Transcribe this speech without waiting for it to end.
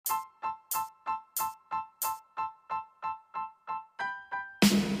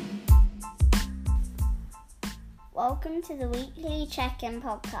Welcome to the weekly check-in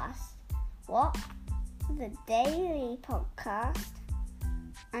podcast. What? The daily podcast?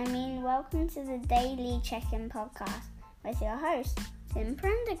 Welcome to the daily check-in podcast with your host, Tim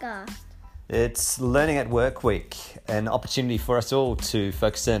Prendergast. It's Learning at Work Week, an opportunity for us all to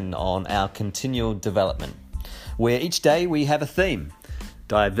focus in on our continual development, where each day we have a theme: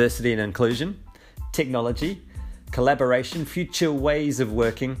 diversity and inclusion, technology, collaboration, future ways of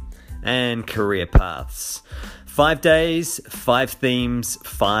working, and career paths. 5 days, 5 themes,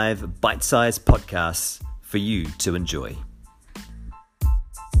 5 bite-sized podcasts for you to enjoy.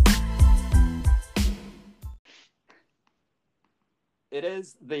 It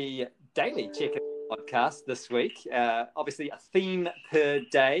is the daily check-in podcast this week. Obviously, a theme per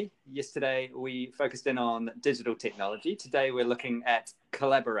day. Yesterday, we focused in on digital technology. Today, we're looking at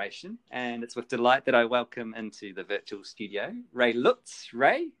collaboration, and it's with delight that I welcome into the virtual studio Ray Lutz.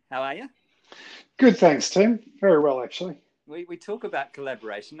 Ray, how are you? Good, thanks, Tim. Very well, actually. We talk about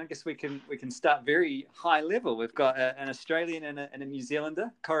collaboration. I guess we can start very high level. We've got an Australian and a New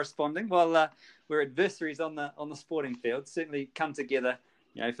Zealander corresponding. Well, we're adversaries on the sporting field. Certainly come together,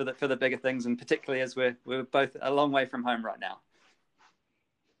 for the bigger things, and particularly as we're both a long way from home right now.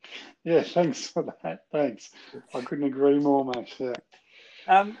 Yeah, thanks for that. Thanks. I couldn't agree more, mate.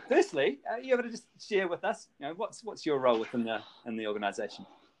 Yeah. Firstly, are you able to just share with us, what's your role within the organisation?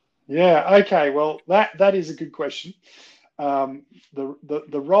 Yeah. Okay. Well, that is a good question. The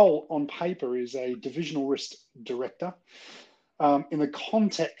role on paper is a divisional risk director. In the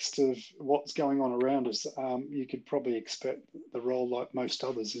context of what's going on around us, you could probably expect the role, like most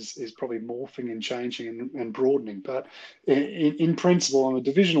others, is probably morphing and changing and broadening. But in principle, I'm a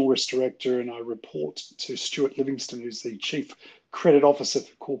divisional risk director, and I report to Stuart Livingston, who's the Chief Credit Officer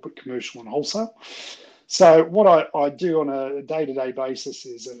for Corporate, Commercial and Wholesale. So what I do on a day-to-day basis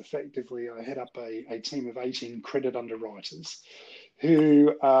is effectively I head up a team of 18 credit underwriters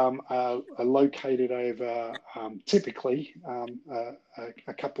who are located over typically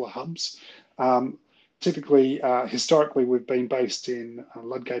a couple of hubs. Historically, we've been based in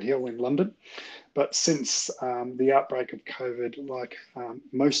Ludgate Hill in London, but since the outbreak of COVID, like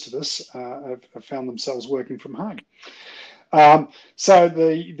most of us, have found themselves working from home. So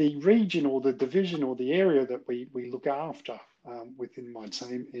the region or the division or the area that we look after within my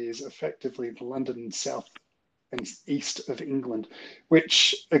team is effectively the London South and east of England,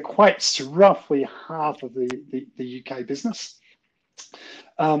 which equates to roughly half of the UK business.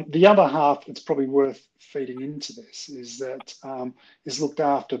 The other half, it's probably worth feeding into this, is that is looked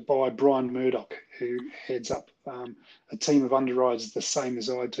after by Brian Murdoch, who heads up a team of underwriters the same as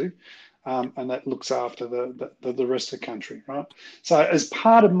I do. And that looks after the rest of the country, right? So as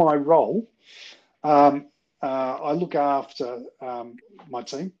part of my role, I look after my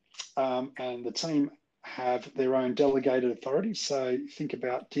team, and the team have their own delegated authority. So think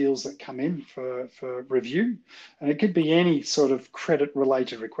about deals that come in for review, and it could be any sort of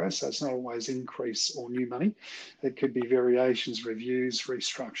credit-related request. So it's not always increase or new money. It could be variations, reviews,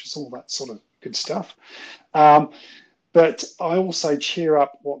 restructures, all that sort of good stuff. But I also chair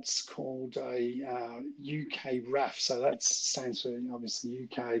up what's called a UK RAF. So that stands for, obviously,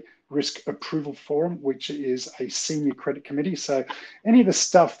 UK Risk Approval Forum, which is a senior credit committee. So any of the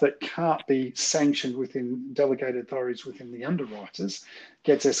stuff that can't be sanctioned within delegated authorities within the underwriters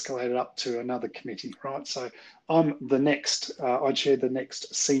gets escalated up to another committee, right? So I'm the next, I chair the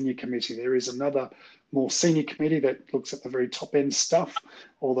next senior committee. There is another more senior committee that looks at the very top end stuff,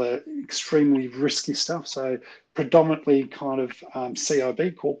 or the extremely risky stuff. So predominantly kind of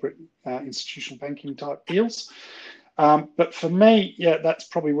CIB, corporate institutional banking type deals. But for me, yeah, that's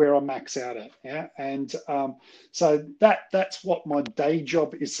probably where I max out at. Yeah, and so that's what my day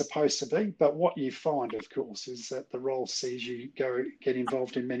job is supposed to be. But what you find, of course, is that the role sees you get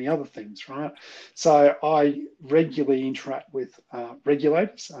involved in many other things, right? So I regularly interact with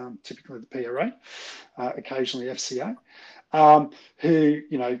regulators, typically the PRA, occasionally FCA. Who,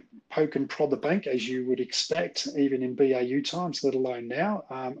 poke and prod the bank, as you would expect, even in BAU times, let alone now.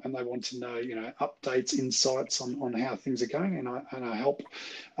 And they want to know, updates, insights on how things are going. And I help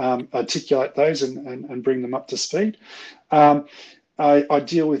articulate those and bring them up to speed. I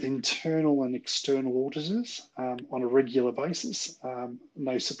deal with internal and external auditors on a regular basis.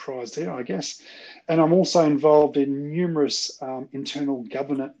 No surprise there, I guess. And I'm also involved in numerous internal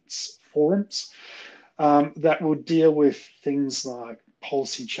governance forums that will deal with things like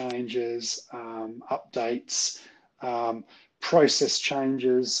policy changes, updates, process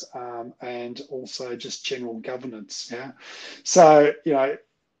changes, and also just general governance. Yeah. So,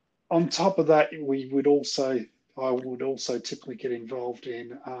 on top of that, I would also typically get involved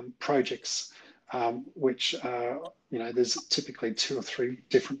in projects which there's typically 2 or 3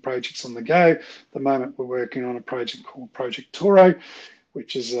 different projects on the go. At the moment, we're working on a project called Project Toro,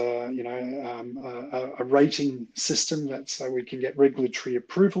 which is a rating system that so we can get regulatory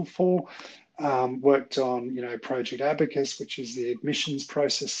approval for. Worked on Project Abacus, which is the admissions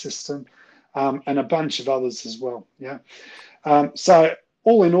process system, and a bunch of others as well. Yeah. So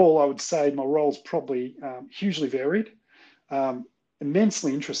all in all, I would say my role's probably hugely varied,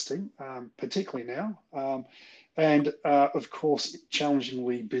 immensely interesting, particularly now. And of course,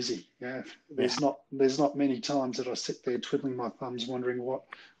 challengingly busy. Yeah, there's not many times that I sit there twiddling my thumbs, wondering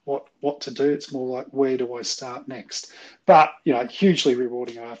what to do. It's more like, where do I start next? But hugely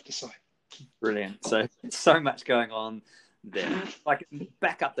rewarding, I have to say. Brilliant. So much going on there. If I can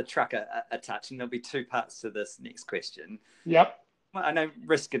back up the truck a touch, and there'll be 2 parts to this next question. Yep. Well, I know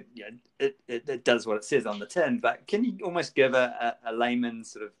risk, it does what it says on the tin, but can you almost give a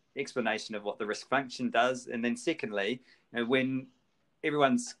layman's sort of explanation of what the risk function does? And then secondly, when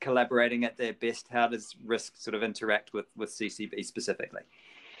everyone's collaborating at their best, how does risk sort of interact with CCB specifically?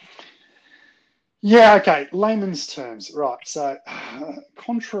 Yeah, okay, layman's terms, right. So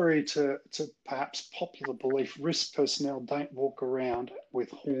contrary to perhaps popular belief, risk personnel don't walk around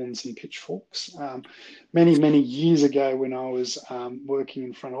with horns and pitchforks. Many years ago when I was working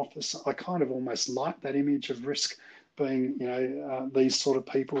in front office, I kind of almost liked that image of risk being, these sort of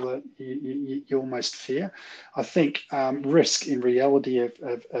people that you almost fear. I think risk in reality have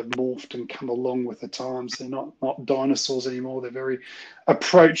morphed and come along with the times. They're not dinosaurs anymore. They're very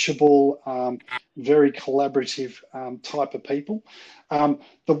approachable, very collaborative type of people.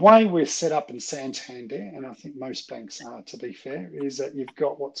 The way we're set up in Santander, and I think most banks are, to be fair, is that you've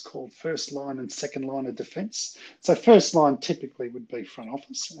got what's called first line and second line of defence. So first line typically would be front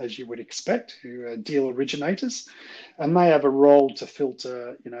office, as you would expect, who are deal originators, and they have a role to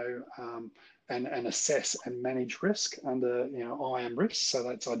filter, and assess and manage risk under, IAM risk. So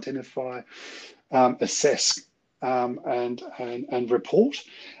that's identify, assess, and report.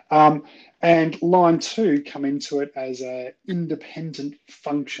 And line 2 come into it as a independent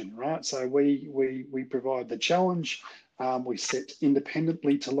function, right? So we provide the challenge, we sit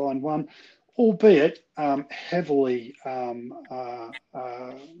independently to line 1, albeit heavily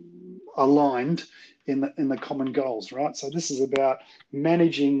aligned in the common goals, right? So this is about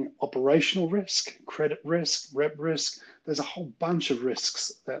managing operational risk, credit risk, rep risk. There's a whole bunch of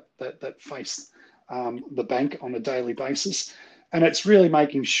risks that face the bank on a daily basis. And it's really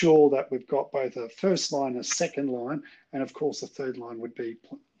making sure that we've got both a first line, a second line, and of course the third line would be,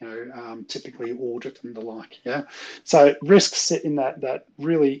 typically audit and the like. Yeah. So risks sit in that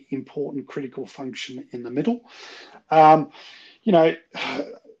really important critical function in the middle. As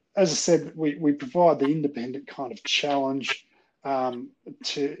I said, we provide the independent kind of challenge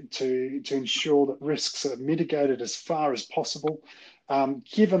to ensure that risks are mitigated as far as possible.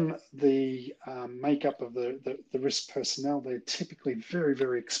 Given the makeup of the risk personnel, they're typically very,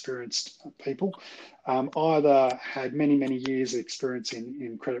 very experienced people, either had many years of experience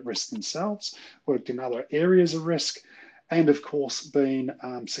in credit risk themselves, worked in other areas of risk, and of course been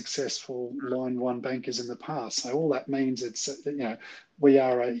successful line 1 bankers in the past. So all that means it's, we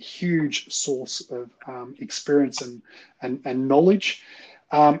are a huge source of experience and knowledge.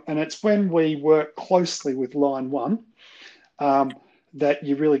 And it's when we work closely with line 1 that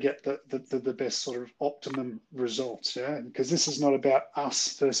you really get the best sort of optimum results, yeah? Because this is not about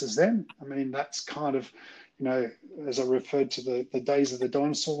us versus them. I mean, that's kind of, as I referred to the days of the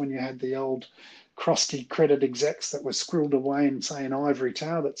dinosaur, when you had the old crusty credit execs that were squirreled away in, say, an ivory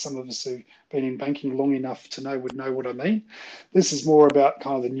tower that some of us who've been in banking long enough to know would know what I mean. This is more about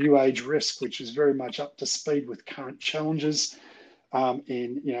kind of the new age risk, which is very much up to speed with current challenges,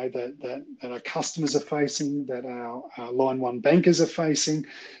 that our customers are facing, that our line 1 bankers are facing,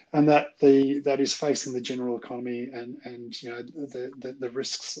 and that is facing the general economy and the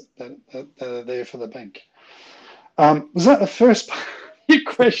risks that are there for the bank. Was that the first part of your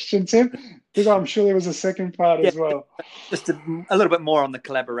question, Tim? Because I'm sure there was a second part as well. Just a little bit more on the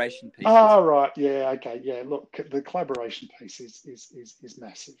collaboration piece. Oh, right. Yeah. Okay. Yeah. Look, the collaboration piece is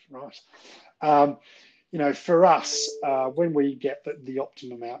massive, right? For us, when we get the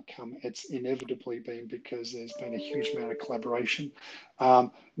optimum outcome, it's inevitably been because there's been a huge amount of collaboration.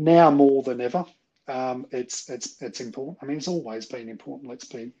 Now more than ever, it's important. I mean, it's always been important, let's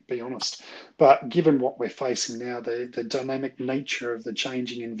be honest. But given what we're facing now, the dynamic nature of the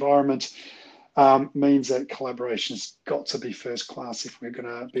changing environment, means that collaboration's got to be first class if we're going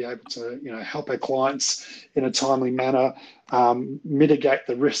to be able to, help our clients in a timely manner, mitigate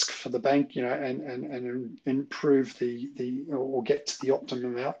the risk for the bank, and improve or get to the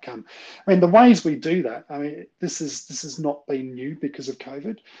optimum outcome. I mean, the ways we do that, I mean, this has not been new because of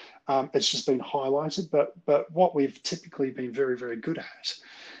COVID. It's just been highlighted, but what we've typically been very, very good at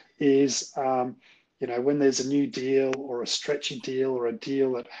is, when there's a new deal or a stretchy deal or a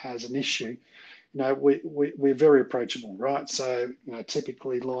deal that has an issue, we're very approachable, right? So,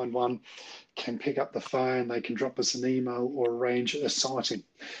 typically line one can pick up the phone, they can drop us an email or arrange a sighting,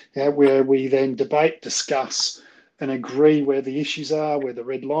 where we then debate, discuss, and agree where the issues are, where the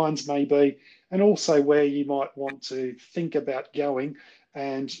red lines may be, and also where you might want to think about going.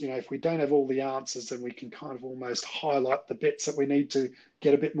 And, if we don't have all the answers, then we can kind of almost highlight the bits that we need to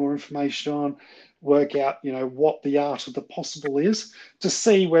get a bit more information on, work out, what the art of the possible is, to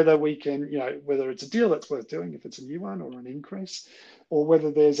see whether we can, whether it's a deal that's worth doing, if it's a new one or an increase, or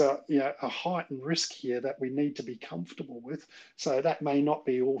whether there's a heightened risk here that we need to be comfortable with. So that may not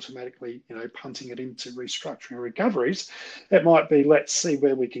be automatically, punting it into restructuring recoveries. It might be, let's see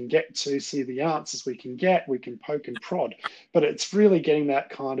where we can get to, see the answers we can get, we can poke and prod. But it's really getting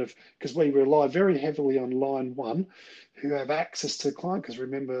that kind of, because we rely very heavily on line one, who have access to the client, because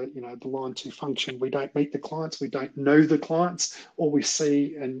remember, the line two function, we don't meet the clients, we don't know the clients, all we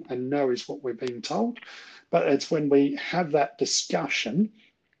see and know is what we're being told. But it's when we have that discussion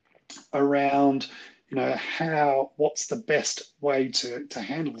around, what's the best way to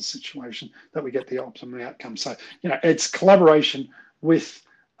handle the situation that we get the optimum outcome. So, it's collaboration with,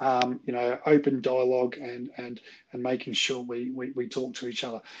 open dialogue and making sure we talk to each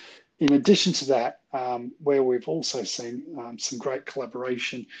other. In addition to that, where we've also seen some great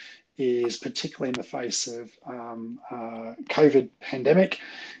collaboration is particularly in the face of COVID pandemic,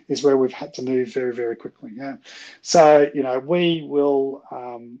 is where we've had to move very, very quickly. Yeah. So, we will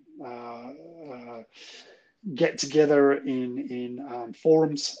get together in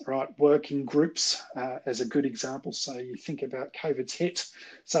forums, right? Working groups as a good example. So you think about COVID's hit.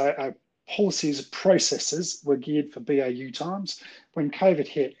 So our policies, processes were geared for BAU times. When COVID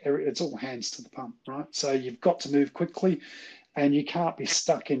hit, it's all hands to the pump, right? So you've got to move quickly and you can't be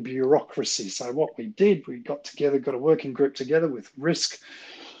stuck in bureaucracy. So what we did, we got together, got a working group together with risk.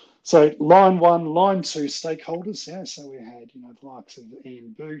 So line one, line two stakeholders. Yeah, so we had, the likes of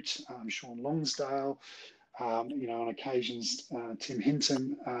Ian Boot, Sean Longsdale, on occasions, Tim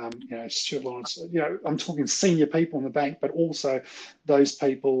Hinton, Stuart Lawrence, I'm talking senior people in the bank, but also those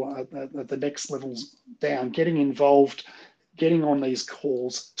people at the next levels down, getting involved, getting on these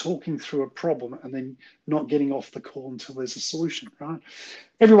calls, talking through a problem, and then not getting off the call until there's a solution, right?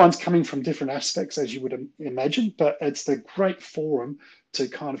 Everyone's coming from different aspects, as you would imagine, but it's the great forum to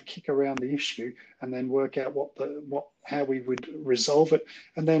kind of kick around the issue and then work out how we would resolve it,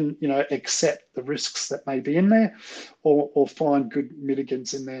 and then accept the risks that may be in there, or find good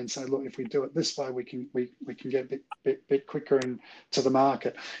mitigants in there and say, look, if we do it this way, we can get a bit quicker into the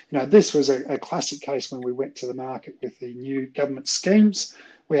market. This was a classic case when we went to the market with the new government schemes.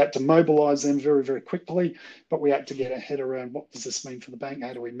 We had to mobilise them very, very quickly, but we had to get our head around what does this mean for the bank?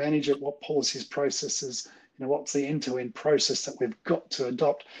 How do we manage it? What policies, processes? What's the end-to-end process that we've got to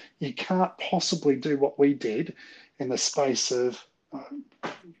adopt? You can't possibly do what we did in the space of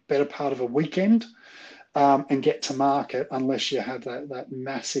better part of a weekend and get to market unless you have that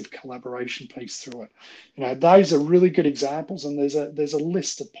massive collaboration piece through it. Those are really good examples, and there's a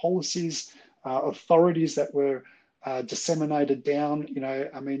list of policies, authorities that were disseminated down.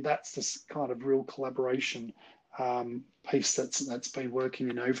 That's this kind of real collaboration piece that's been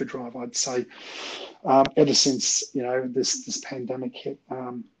working in overdrive, I'd say, ever since this pandemic hit,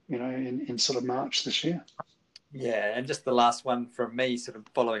 in sort of March this year. Yeah, and just the last one from me, sort of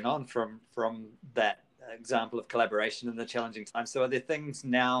following on from that example of collaboration in the challenging times. So, are there things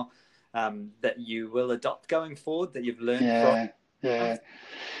now that you will adopt going forward that you've learned from? Yeah.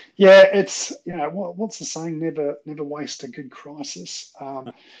 It's what's the saying? Never waste a good crisis.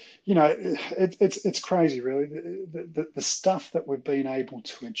 It's crazy, really. The stuff that we've been able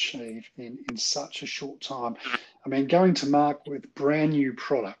to achieve in such a short time. I mean, going to market with brand new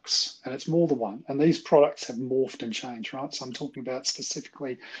products, and it's more than one. And these products have morphed and changed, right? So I'm talking about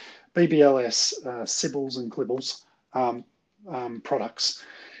specifically BBLS, Sibbles and Glibbles products.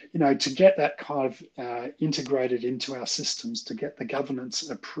 To get that kind of integrated into our systems, to get the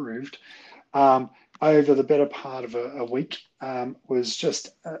governance approved, over the better part of a week was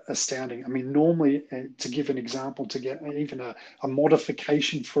just astounding. I mean, normally, to give an example, to get even a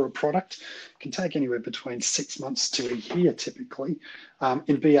modification for a product can take anywhere between 6 months to a year typically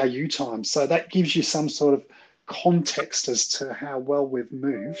in BAU time. So that gives you some sort of context as to how well we've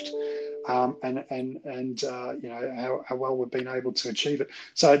moved and you know, how well we've been able to achieve it.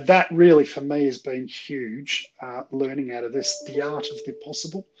 So that really for me has been huge, learning out of this, the art of the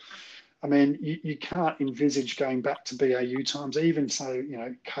possible. I mean, you can't envisage going back to BAU times, even so, you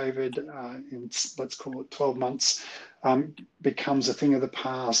know, COVID in, let's call it 12 months, becomes a thing of the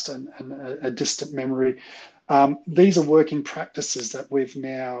past and a distant memory. These are working practices that we've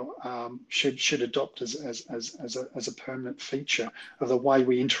now should adopt as a permanent feature of the way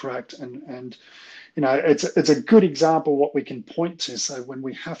we interact, and you know, it's a good example of what we can point to. So when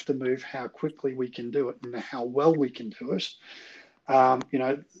we have to move, how quickly we can do it and how well we can do it. You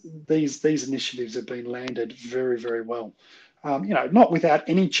know, these initiatives have been landed very, very well. You know, not without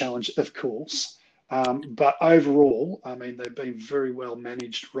any challenge, of course, but overall, I mean, they've been very well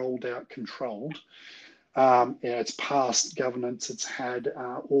managed, rolled out, controlled. You know, it's passed governance. It's had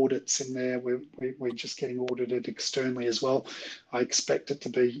audits in there. We're just getting audited externally as well. I expect it to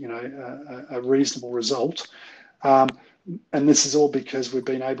be, you know, a reasonable result. And this is all because we've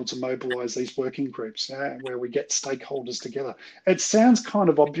been able to mobilise these working groups where we get stakeholders together. It sounds kind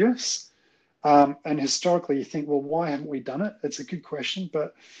of obvious. And historically, you think, well, why haven't we done it? It's a good question.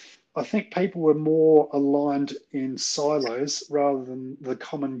 But I think people were more aligned in silos rather than the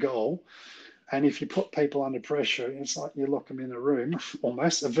common goal. And if you put people under pressure, it's like you lock them in a room,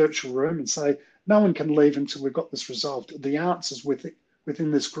 almost a virtual room, and say, no one can leave until we've got this resolved. The answer's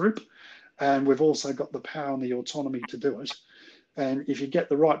within this group. And we've also got the power and the autonomy to do it. And if you get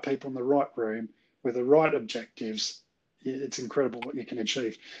the right people in the right room with the right objectives, it's incredible what you can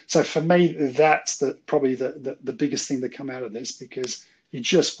achieve. So for me, that's probably the biggest thing that come out of this, because you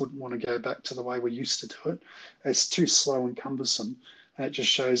just wouldn't want to go back to the way we used to do it. It's too slow and cumbersome. And it just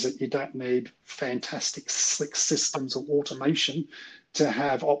shows that you don't need fantastic slick systems or automation to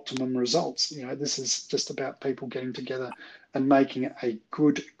have optimum results. You know, this is just about people getting together and making a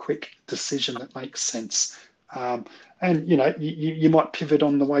good, quick decision that makes sense. And, you know, you might pivot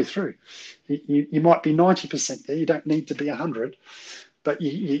on the way through. You might be 90% there. You don't need to be 100, but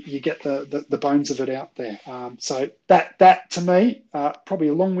you get the bones of it out there. So that to me, probably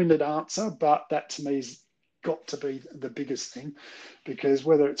a long-winded answer, but that to me has got to be the biggest thing, because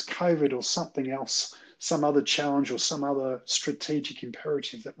whether it's COVID or something else, some other challenge or some other strategic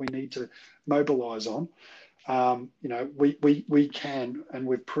imperative that we need to mobilise on, you know, we can, and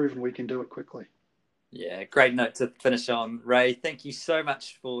we've proven we can do it quickly. Yeah, great note to finish on, Ray. Thank you so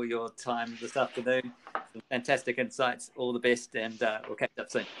much for your time this afternoon. Some fantastic insights. All the best, and we'll catch up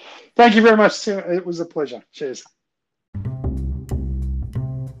soon. Thank you very much, Tim. It was a pleasure. Cheers.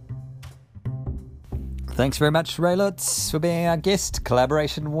 Thanks very much, Ray Lutz, for being our guest.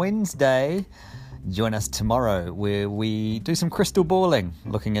 Collaboration Wednesday. Join us tomorrow where we do some crystal balling,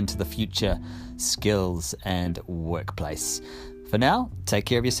 looking into the future, skills and workplace. For now, take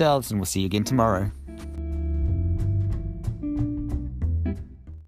care of yourselves and we'll see you again tomorrow.